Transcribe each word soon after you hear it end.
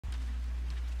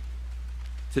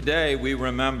Today we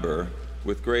remember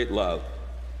with great love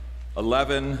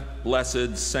 11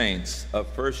 blessed saints of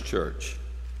First Church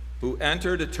who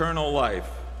entered eternal life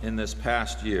in this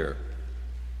past year.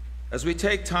 As we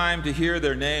take time to hear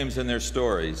their names and their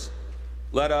stories,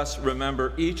 let us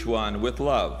remember each one with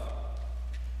love.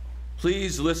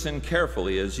 Please listen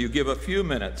carefully as you give a few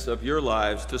minutes of your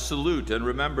lives to salute and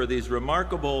remember these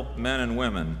remarkable men and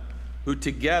women who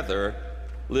together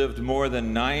lived more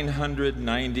than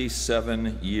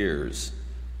 997 years.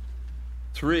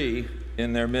 3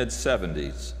 in their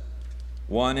mid-70s,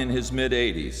 1 in his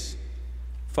mid-80s,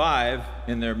 5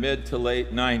 in their mid to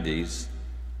late 90s,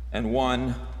 and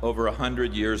 1 over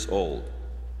 100 years old,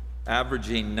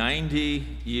 averaging 90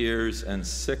 years and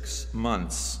 6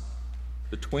 months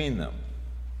between them.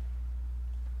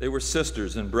 They were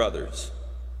sisters and brothers.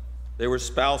 They were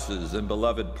spouses and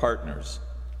beloved partners.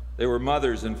 They were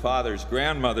mothers and fathers,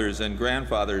 grandmothers and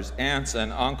grandfathers, aunts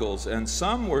and uncles, and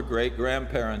some were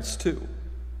great-grandparents too.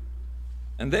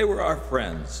 And they were our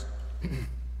friends,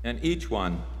 and each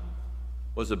one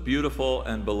was a beautiful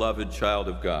and beloved child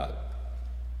of God.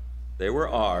 They were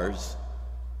ours,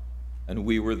 and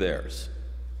we were theirs.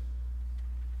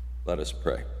 Let us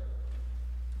pray.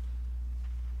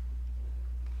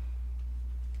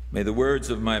 May the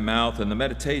words of my mouth and the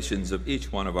meditations of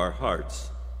each one of our hearts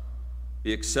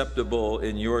be acceptable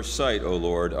in your sight, O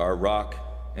Lord, our rock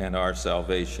and our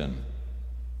salvation.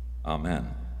 Amen.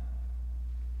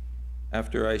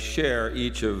 After I share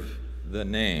each of the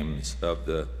names of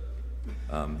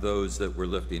those that we're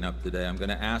lifting up today, I'm going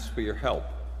to ask for your help.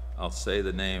 I'll say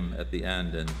the name at the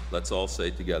end, and let's all say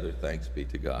together, thanks be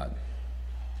to God.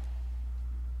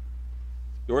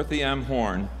 Dorothy M.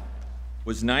 Horn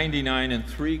was 99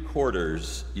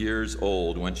 3/4 years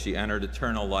old when she entered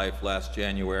eternal life last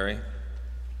January.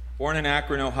 Born in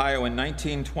Akron, Ohio in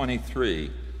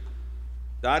 1923,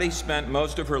 Dottie spent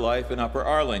most of her life in Upper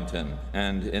Arlington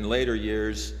and in later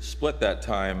years split that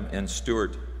time in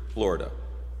Stuart, Florida.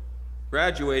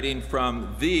 Graduating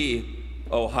from the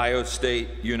Ohio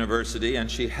State University,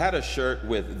 and she had a shirt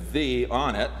with "the"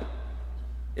 on it,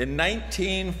 in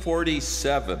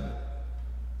 1947,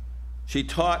 she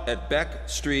taught at Beck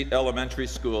Street Elementary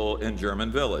School in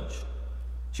German Village.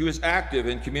 She was active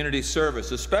in community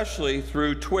service, especially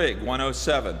through Twig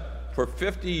 107, for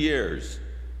 50 years.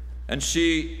 And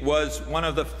she was one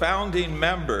of the founding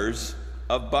members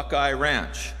of Buckeye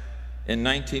Ranch in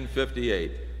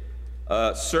 1958,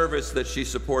 a service that she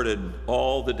supported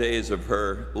all the days of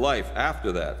her life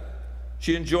after that.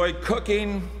 She enjoyed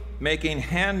cooking, making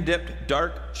hand-dipped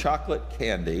dark chocolate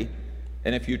candy,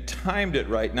 and if you timed it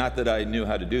right, not that I knew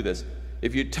how to do this,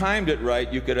 if you timed it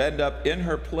right, you could end up in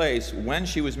her place when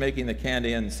she was making the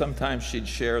candy, and sometimes she'd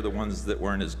share the ones that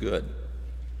weren't as good.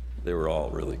 They were all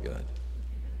really good.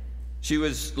 She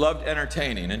loved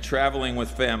entertaining and traveling with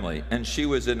family, and she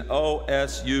was an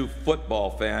OSU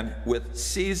football fan with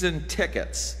season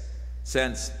tickets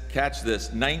since, catch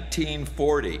this,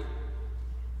 1940.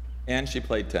 And she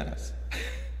played tennis.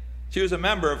 She was a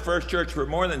member of First Church for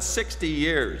more than 60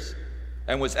 years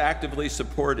and was actively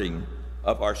supporting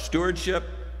of our stewardship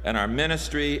and our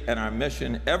ministry and our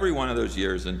mission every one of those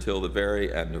years until the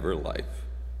very end of her life.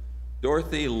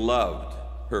 Dorothy loved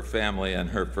her family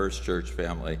and her First Church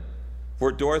family.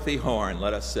 For Dorothy Horn,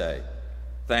 let us say,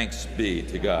 thanks be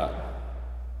to God.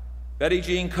 Betty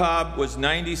Jean Cobb was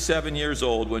 97 years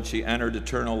old when she entered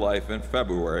eternal life in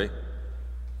February.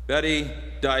 Betty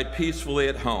died peacefully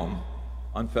at home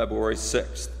on February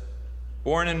 6th.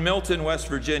 Born in Milton, West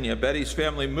Virginia, Betty's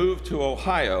family moved to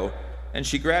Ohio, and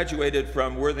she graduated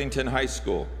from Worthington High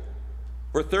School.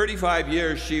 For 35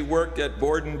 years, she worked at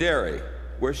Borden Dairy,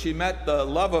 where she met the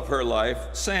love of her life,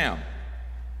 Sam.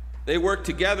 They worked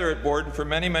together at Borden for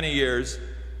many, many years,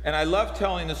 and I love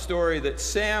telling the story that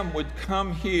Sam would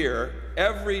come here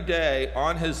every day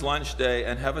on his lunch day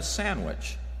and have a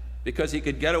sandwich because he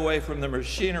could get away from the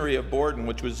machinery of Borden,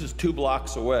 which was just 2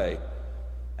 blocks away,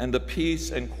 and the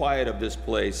peace and quiet of this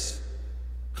place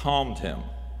calmed him.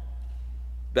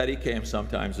 Betty came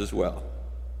sometimes as well.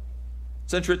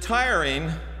 Since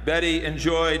retiring, Betty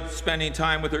enjoyed spending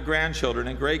time with her grandchildren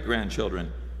and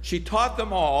great-grandchildren. She taught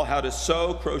them all how to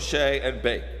sew, crochet, and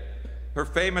bake. Her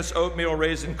famous oatmeal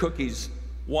raisin cookies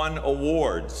won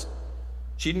awards.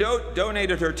 She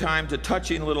donated her time to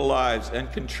Touching Little Lives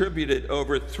and contributed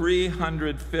over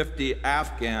 350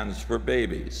 Afghans for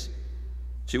babies.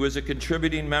 She was a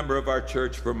contributing member of our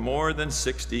church for more than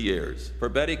 60 years. For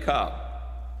Betty Cobb,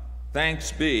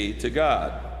 thanks be to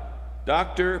God.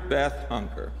 Dr. Beth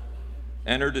Hunker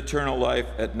entered eternal life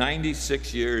at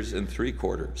 96 years and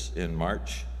 3/4 in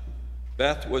March.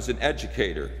 Beth was an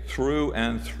educator through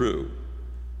and through.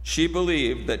 She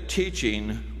believed that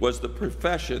teaching was the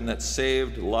profession that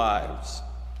saved lives.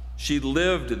 She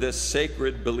lived this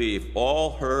sacred belief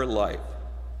all her life.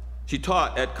 She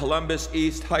taught at Columbus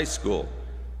East High School,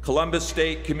 Columbus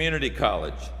State Community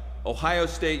College, Ohio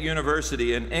State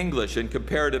University in English and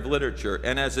Comparative Literature,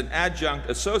 and as an adjunct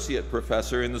associate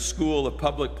professor in the School of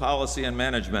Public Policy and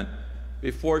Management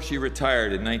before she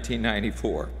retired in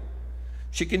 1994.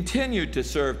 She continued to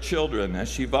serve children as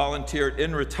she volunteered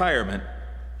in retirement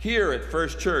here at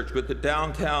First Church with the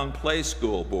Downtown Play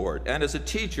School Board, and as a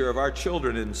teacher of our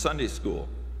children in Sunday school,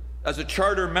 as a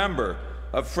charter member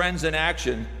of Friends in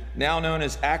Action, now known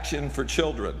as Action for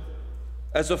Children,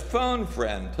 as a phone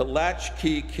friend to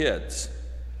latchkey kids,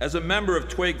 as a member of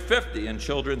Twig 50 in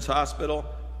Children's Hospital,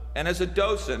 and as a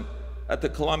docent at the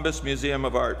Columbus Museum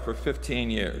of Art for 15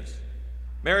 years.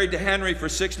 Married to Henry for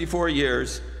 64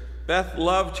 years, Beth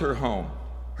loved her home,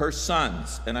 her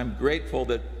sons, and I'm grateful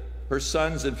that her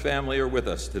sons and family are with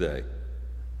us today.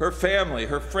 Her family,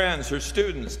 her friends, her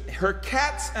students, her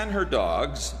cats and her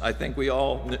dogs. I think we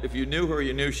all, if you knew her,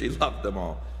 you knew she loved them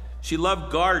all. She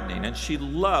loved gardening and she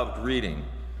loved reading,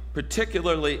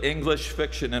 particularly English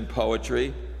fiction and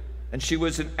poetry. And she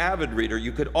was an avid reader.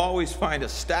 You could always find a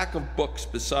stack of books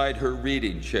beside her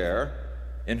reading chair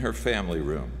in her family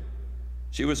room.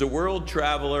 She was a world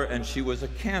traveler and she was a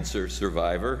cancer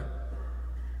survivor.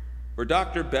 For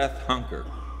Dr. Beth Hunker,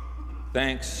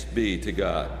 thanks be to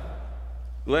God.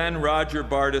 Glenn Roger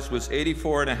Bardis was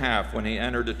 84 and a half when he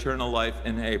entered eternal life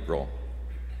in April.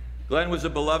 Glenn was a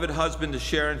beloved husband to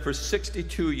Sharon for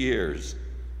 62 years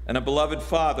and a beloved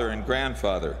father and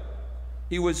grandfather.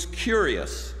 He was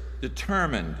curious,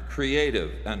 determined,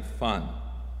 creative, and fun.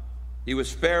 He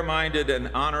was fair-minded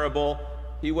and honorable.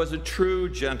 He was a true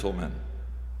gentleman.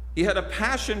 He had a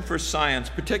passion for science,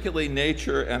 particularly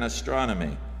nature and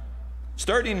astronomy.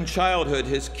 Starting in childhood,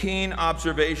 his keen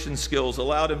observation skills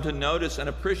allowed him to notice and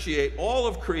appreciate all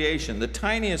of creation, the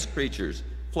tiniest creatures,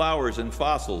 flowers, and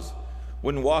fossils,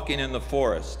 when walking in the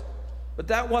forest. But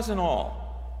that wasn't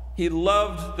all. He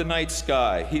loved the night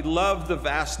sky. He loved the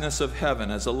vastness of heaven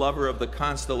as a lover of the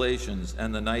constellations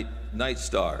and the night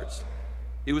stars.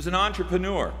 He was an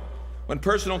entrepreneur. When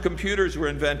personal computers were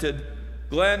invented,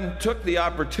 Glenn took the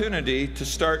opportunity to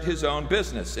start his own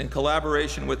business. In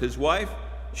collaboration with his wife,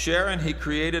 Sharon, he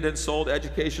created and sold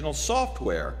educational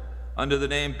software under the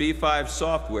name B5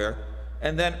 Software,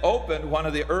 and then opened one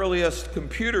of the earliest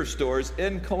computer stores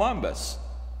in Columbus.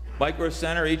 Micro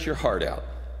Center, eat your heart out.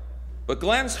 But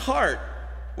Glenn's heart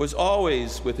was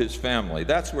always with his family.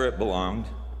 That's where it belonged,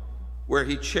 where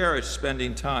he cherished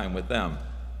spending time with them.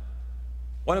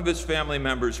 One of his family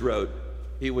members wrote,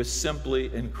 "He was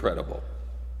simply incredible."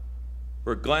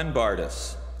 For Glenn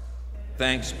Bardis,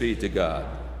 thanks be to God.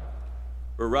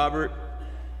 For Robert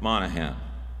Monahan,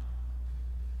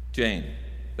 Jane,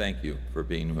 thank you for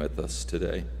being with us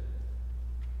today.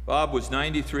 Bob was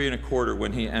 93 and a quarter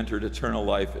when he entered eternal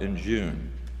life in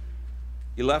June.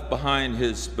 He left behind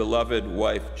his beloved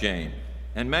wife, Jane,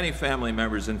 and many family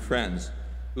members and friends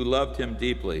who loved him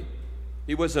deeply.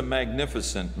 He was a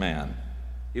magnificent man.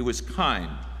 He was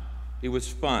kind. He was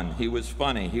fun. He was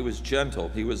funny. He was gentle.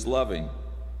 He was loving.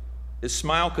 His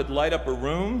smile could light up a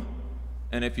room,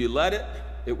 and if you let it,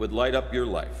 it would light up your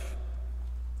life.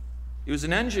 He was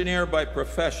an engineer by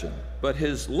profession, but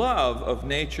his love of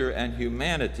nature and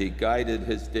humanity guided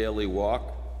his daily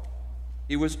walk.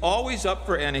 He was always up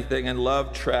for anything and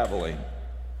loved traveling.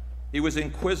 He was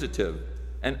inquisitive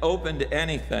and open to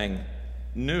anything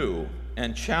new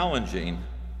and challenging,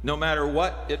 no matter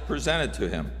what it presented to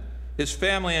him. His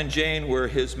family and Jane were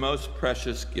his most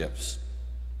precious gifts.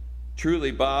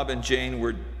 Truly, Bob and Jane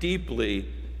were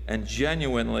deeply and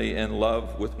genuinely in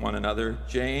love with one another.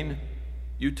 Jane,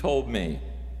 you told me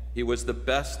he was the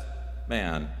best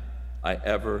man I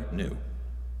ever knew.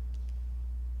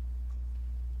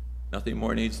 Nothing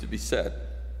more needs to be said,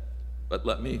 but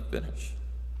let me finish.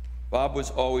 Bob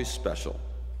was always special,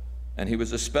 and he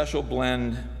was a special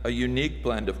blend, a unique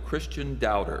blend of Christian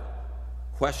doubter,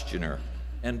 questioner,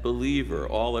 and believer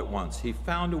all at once. He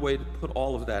found a way to put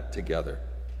all of that together.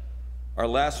 Our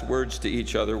last words to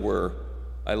each other were,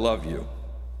 "I love you,"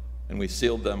 and we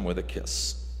sealed them with a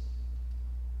kiss.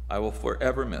 I will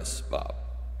forever miss Bob.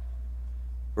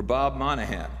 For Bob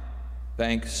Monahan,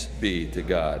 thanks be to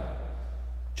God.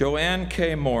 Joanne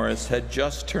K. Morris had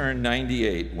just turned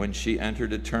 98 when she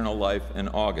entered eternal life in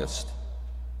August.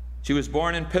 She was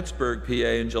born in Pittsburgh,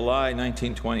 PA in July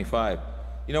 1925.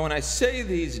 You know, when I say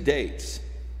these dates,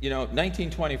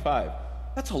 1925,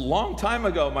 that's a long time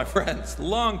ago, my friends, a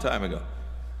long time ago.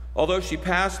 Although she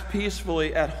passed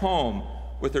peacefully at home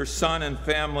with her son and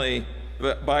family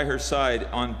by her side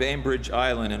on Bainbridge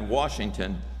Island in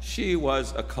Washington. She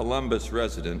was a Columbus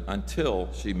resident until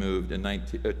she moved in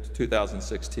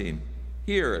 2016.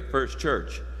 Here at First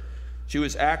Church, she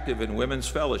was active in Women's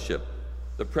Fellowship,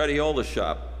 the Prediola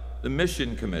Shop, the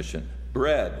Mission Commission,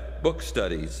 Bread, book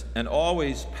studies, and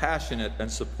always passionate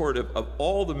and supportive of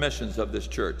all the missions of this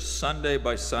church, Sunday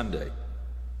by Sunday.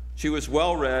 She was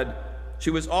well-read. She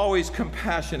was always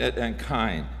compassionate and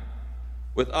kind.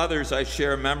 With others, I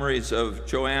share memories of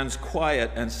Joanne's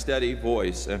quiet and steady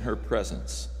voice and her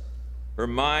presence. Her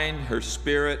mind, her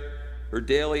spirit, her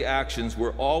daily actions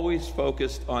were always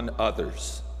focused on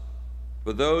others.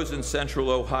 For those in Central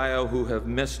Ohio who have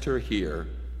missed her here,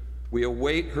 we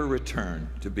await her return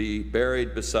to be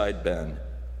buried beside Ben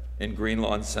in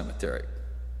Greenlawn Cemetery.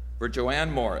 For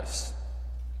Joanne Morris,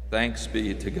 thanks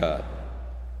be to God.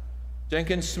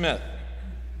 Jenkins Smith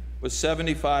was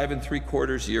 75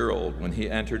 3/4 years old when he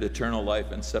entered eternal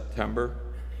life in September.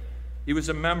 He was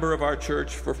a member of our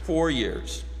church for 4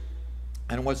 years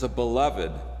and was a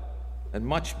beloved and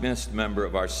much missed member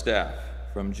of our staff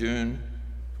from June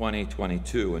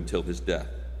 2022 until his death,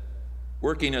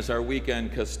 working as our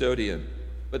weekend custodian.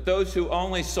 But those who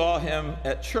only saw him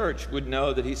at church would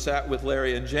know that he sat with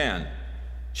Larry and Jan,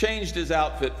 changed his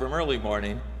outfit from early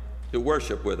morning to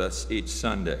worship with us each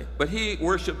Sunday. But he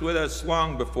worshiped with us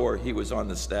long before he was on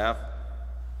the staff.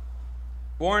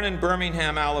 Born in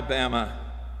Birmingham, Alabama,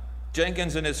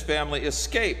 Jenkins and his family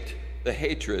escaped the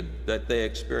hatred that they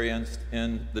experienced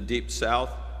in the Deep South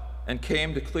and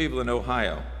came to Cleveland,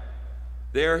 Ohio.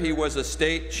 There he was a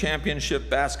state championship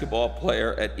basketball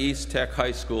player at East Tech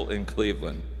High School in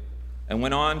Cleveland and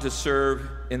went on to serve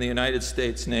in the United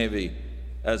States Navy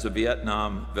as a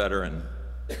Vietnam veteran.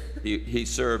 He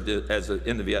served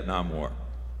in the Vietnam War.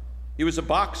 He was a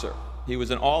boxer. He was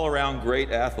an all-around great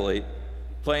athlete,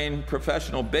 playing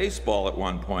professional baseball at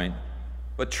one point,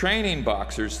 but training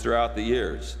boxers throughout the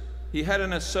years. He had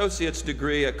an associate's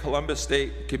degree at Columbus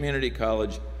State Community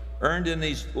College, earned in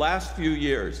these last few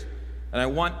years. And I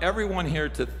want everyone here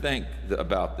to think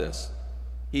about this.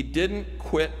 He didn't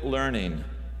quit learning.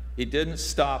 He didn't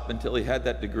stop until he had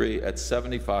that degree at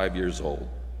 75 years old.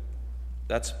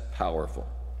 That's powerful.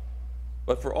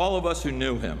 But for all of us who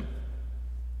knew him,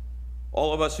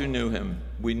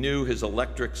 we knew his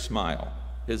electric smile,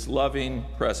 his loving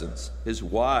presence, his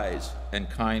wise and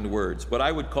kind words, what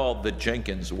I would call the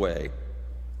Jenkins way,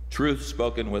 truth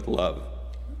spoken with love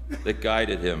that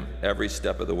guided him every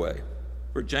step of the way.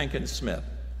 For Jenkins Smith,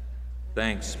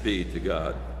 thanks be to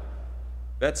God.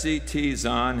 Betsy T.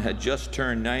 Zahn had just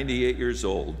turned 98 years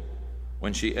old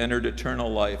when she entered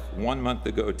eternal life 1 month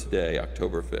ago today,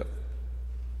 October 5th.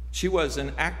 She was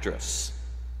an actress,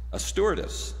 a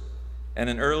stewardess, and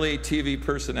an early TV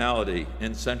personality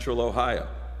in Central Ohio.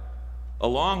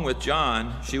 Along with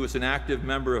John, she was an active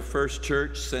member of First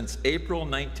Church since April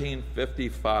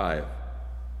 1955.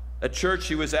 At church,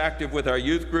 she was active with our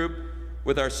youth group,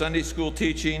 with our Sunday school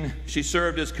teaching. She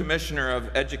served as commissioner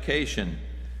of education,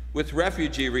 with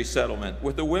refugee resettlement,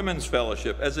 with the Women's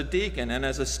Fellowship, as a deacon and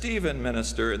as a Stephen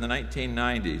minister in the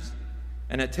 1990s,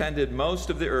 and attended most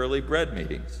of the early Bread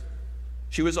meetings.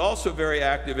 She was also very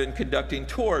active in conducting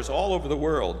tours all over the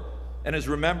world and is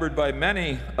remembered by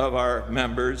many of our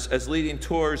members as leading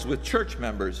tours with church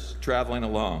members traveling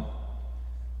along.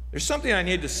 There's something I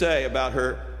need to say about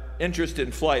her interest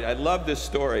in flight. I love this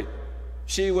story.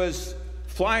 She was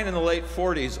flying in the late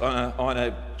 40s on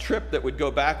a trip that would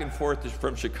go back and forth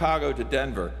from Chicago to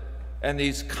Denver. And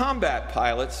these combat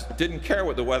pilots didn't care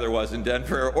what the weather was in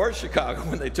Denver or Chicago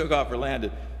when they took off or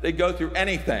landed. They'd go through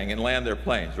anything and land their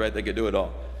planes, right? They could do it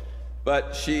all.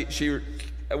 But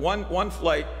one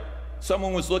flight,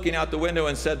 someone was looking out the window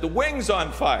and said, "The wing's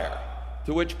on fire."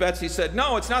 To which Betsy said,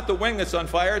 "No, it's not the wing that's on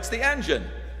fire, it's the engine."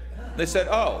 They said,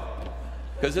 "Oh,"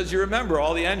 because as you remember,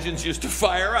 all the engines used to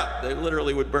fire up. They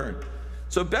literally would burn.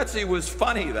 So Betsy was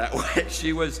funny that way.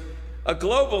 She was a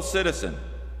global citizen.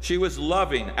 She was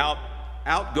loving,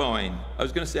 outgoing, I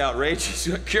was going to say outrageous,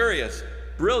 curious,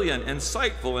 brilliant,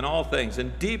 insightful in all things,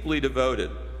 and deeply devoted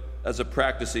as a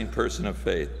practicing person of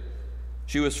faith.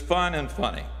 She was fun and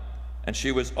funny, and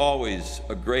she was always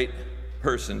a great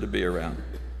person to be around.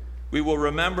 We will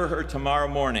remember her tomorrow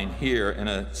morning here in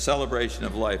a celebration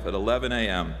of life at 11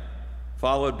 a.m.,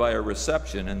 followed by a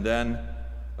reception and then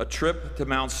a trip to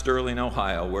Mount Sterling,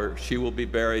 Ohio, where she will be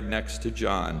buried next to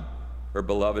John, her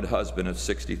beloved husband of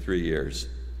 63 years.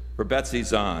 For Betsy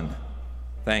Zahn,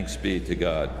 thanks be to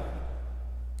God.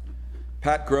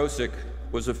 Pat Grosick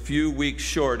was a few weeks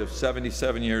short of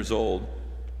 77 years old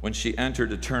when she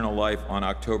entered eternal life on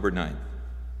October 9th.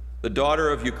 The daughter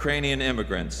of Ukrainian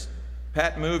immigrants,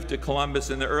 Pat moved to Columbus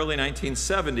in the early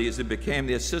 1970s and became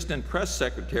the assistant press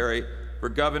secretary for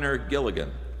Governor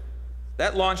Gilligan.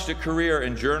 That launched a career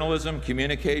in journalism,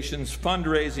 communications,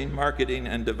 fundraising, marketing,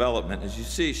 and development. As you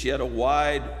see, she had a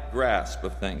wide grasp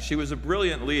of things. She was a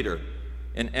brilliant leader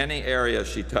in any area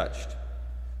she touched.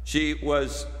 She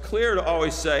was clear to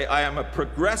always say, "I am a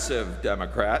progressive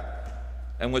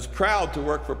Democrat," and was proud to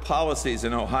work for policies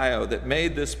in Ohio that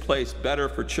made this place better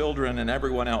for children and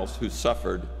everyone else who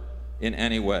suffered in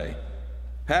any way.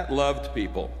 Pat loved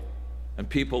people, and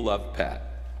people loved Pat.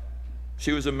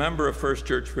 She was a member of First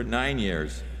Church for 9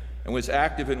 years and was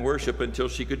active in worship until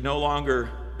she could no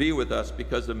longer be with us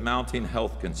because of mounting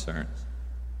health concerns.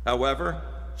 However,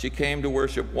 she came to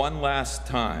worship one last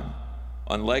time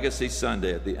on Legacy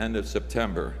Sunday at the end of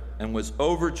September and was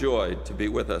overjoyed to be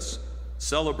with us,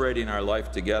 celebrating our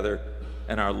life together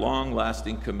and our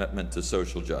long-lasting commitment to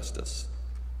social justice.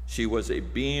 She was a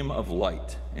beam of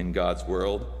light in God's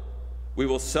world. We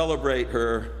will celebrate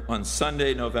her on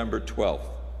Sunday, November 12th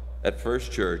at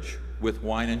First Church with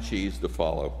wine and cheese to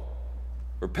follow.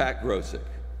 For Pat Grosick,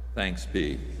 thanks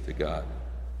be to God.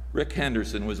 Rick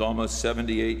Henderson was almost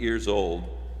 78 years old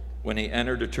when he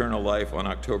entered eternal life on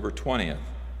October 20th.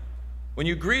 When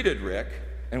you greeted Rick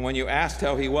and when you asked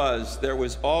how he was, there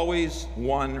was always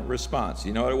one response.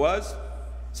 You know what it was?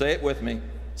 Say it with me.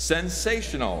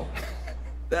 Sensational.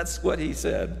 That's what he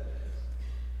said.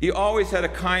 He always had a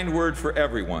kind word for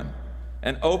everyone,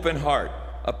 an open heart,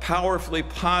 a powerfully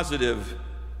positive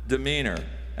demeanor,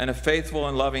 and a faithful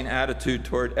and loving attitude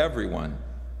toward everyone.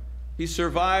 He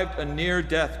survived a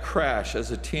near-death crash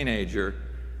as a teenager,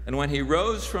 and when he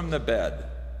rose from the bed,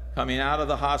 coming out of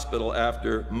the hospital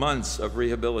after months of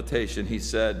rehabilitation, he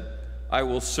said, "I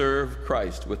will serve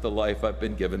Christ with the life I've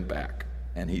been given back."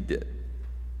 And he did.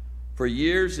 For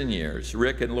years and years,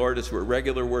 Rick and Lourdes were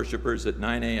regular worshipers at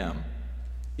 9 a.m.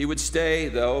 He would stay,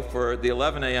 though, for the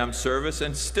 11 a.m. service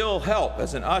and still help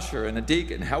as an usher and a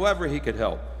deacon, however he could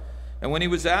help. And when he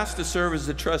was asked to serve as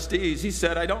the trustees, he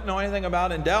said, "I don't know anything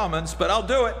about endowments, but I'll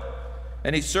do it."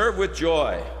 And he served with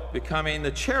joy, becoming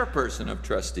the chairperson of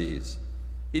trustees.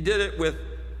 He did it with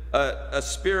a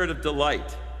spirit of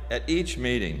delight at each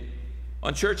meeting.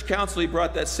 On church council, he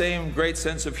brought that same great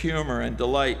sense of humor and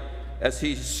delight as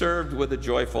he served with a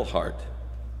joyful heart.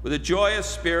 With a joyous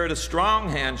spirit, a strong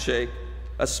handshake,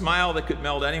 a smile that could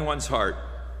melt anyone's heart,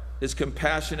 his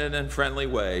compassionate and friendly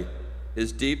way,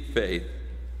 his deep faith,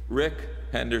 Rick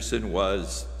Henderson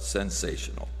was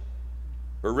sensational.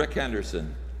 For Rick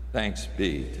Henderson, thanks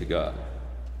be to God.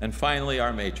 And finally,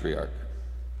 our matriarch,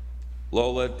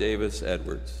 Lola Davis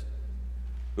Edwards,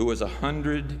 who was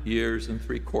 100 years and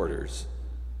 3/4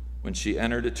 when she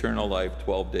entered eternal life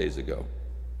 12 days ago.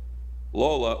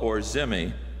 Lola, or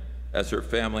Zimmy, as her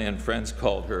family and friends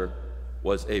called her,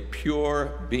 was a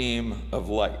pure beam of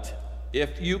light.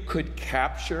 If you could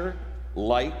capture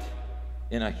light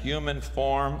in a human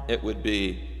form, it would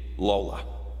be Lola.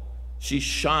 She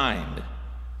shined.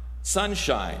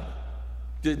 Sunshine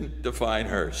didn't define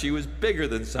her. She was bigger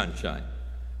than sunshine.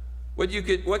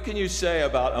 What can you say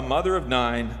about a mother of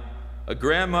 9, a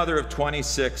grandmother of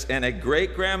 26, and a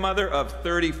great-grandmother of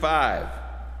 35?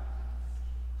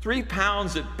 3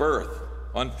 pounds at birth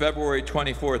on February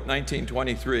 24th,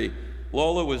 1923,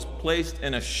 Lola was placed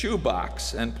in a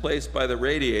shoebox and placed by the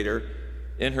radiator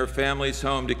in her family's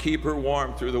home to keep her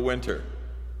warm through the winter.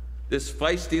 This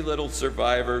feisty little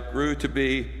survivor grew to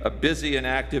be a busy and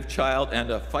active child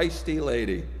and a feisty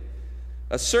lady.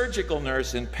 A surgical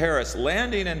nurse in Paris,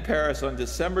 landing in Paris on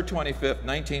December 25th,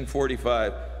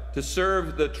 1945, to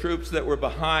serve the troops that were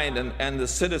behind and the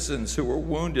citizens who were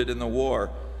wounded in the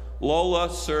war. Lola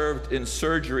served in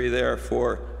surgery there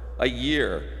for a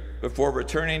year before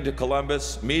returning to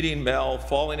Columbus, meeting Mel,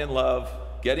 falling in love,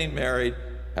 getting married,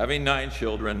 having 9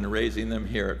 children, and raising them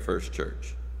here at First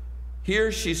Church.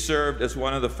 Here she served as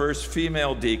one of the first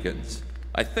female deacons,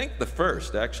 I think the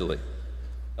first, actually,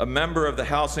 a member of the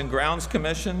House and Grounds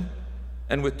Commission,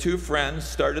 and with 2 friends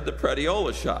started the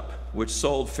Prediola Shop, which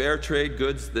sold fair trade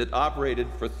goods that operated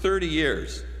for 30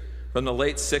 years, from the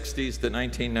late 60s to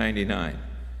 1999.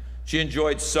 She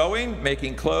enjoyed sewing,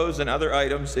 making clothes and other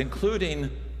items,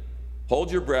 including,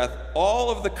 hold your breath,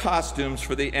 all of the costumes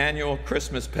for the annual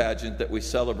Christmas pageant that we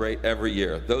celebrate every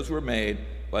year. Those were made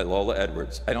by Lola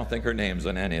Edwards. I don't think her name's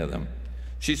on any of them.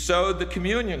 She sewed the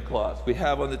communion cloth we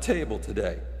have on the table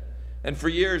today, and for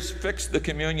years fixed the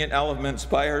communion elements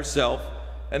by herself,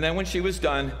 and then when she was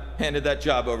done, handed that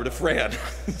job over to Fran.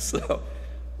 So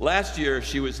last year,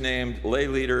 she was named Lay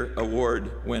Leader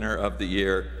Award Winner of the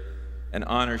Year, an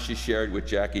honor she shared with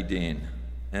Jackie Dean,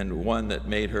 and one that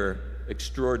made her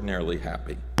extraordinarily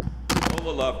happy.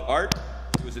 Lola loved art,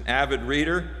 She was an avid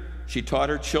reader. She taught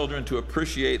her children to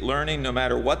appreciate learning no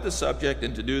matter what the subject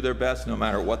and to do their best no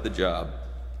matter what the job.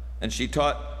 And she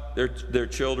taught their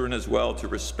children as well to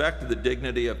respect the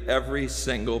dignity of every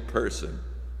single person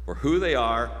for who they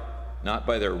are, not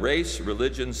by their race,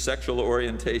 religion, sexual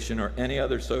orientation, or any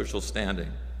other social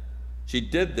standing. She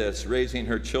did this raising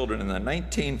her children in the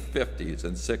 1950s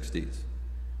and 60s.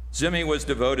 Zimmy was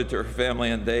devoted to her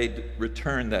family, and they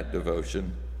returned that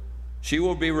devotion. She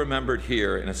will be remembered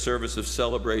here in a service of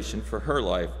celebration for her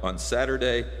life on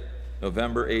Saturday,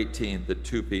 November 18th at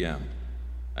 2 p.m.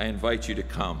 I invite you to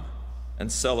come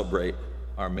and celebrate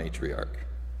our matriarch.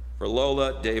 For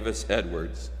Lola Davis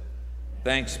Edwards,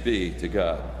 thanks be to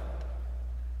God.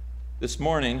 This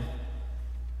morning,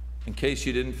 in case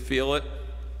you didn't feel it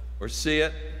or see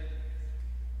it,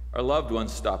 our loved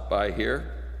ones stopped by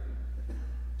here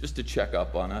just to check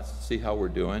up on us, see how we're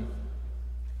doing.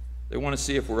 They want to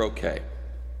see if we're okay.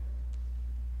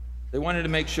 They wanted to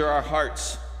make sure our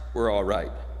hearts were all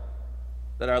right,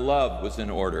 that our love was in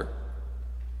order.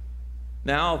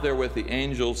 Now they're with the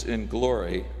angels in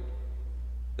glory.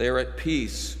 They are at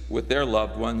peace with their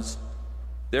loved ones,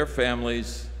 their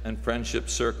families, and friendship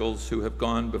circles who have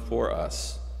gone before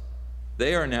us.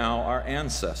 They are now our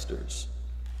ancestors.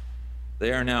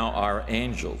 They are now our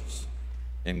angels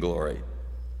in glory,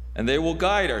 and they will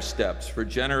guide our steps for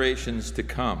generations to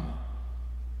come.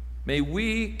 May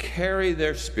we carry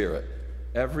their spirit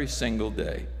every single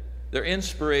day, their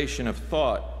inspiration of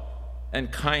thought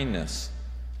and kindness,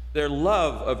 their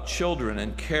love of children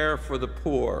and care for the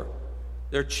poor,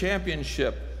 their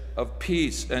championship of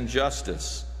peace and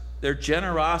justice, their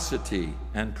generosity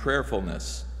and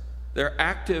prayerfulness, their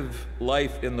active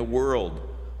life in the world,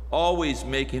 always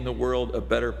making the world a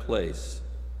better place.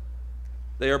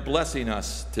 They are blessing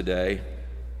us today.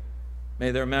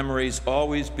 May their memories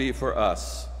always be for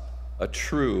us a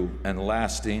true and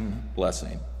lasting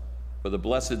blessing. For the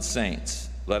blessed saints,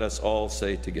 let us all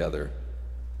say together,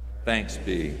 thanks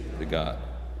be to God.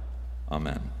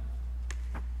 Amen.